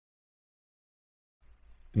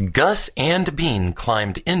Gus and Bean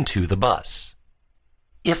climbed into the bus.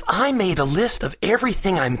 If I made a list of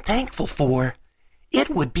everything I'm thankful for, it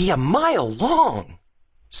would be a mile long,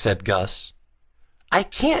 said Gus. I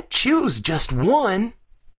can't choose just one.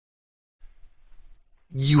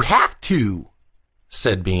 You have to,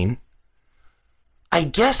 said Bean. I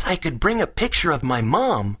guess I could bring a picture of my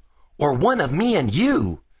mom, or one of me and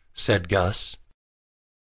you, said Gus.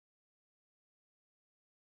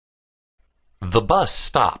 The bus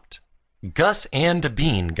stopped. Gus and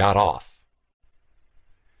Bean got off.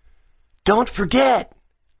 Don't forget,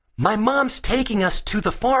 my mom's taking us to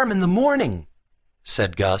the farm in the morning,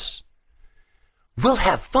 said Gus. We'll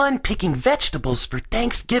have fun picking vegetables for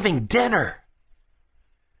Thanksgiving dinner.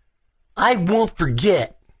 I won't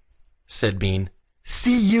forget, said Bean.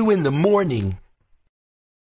 See you in the morning.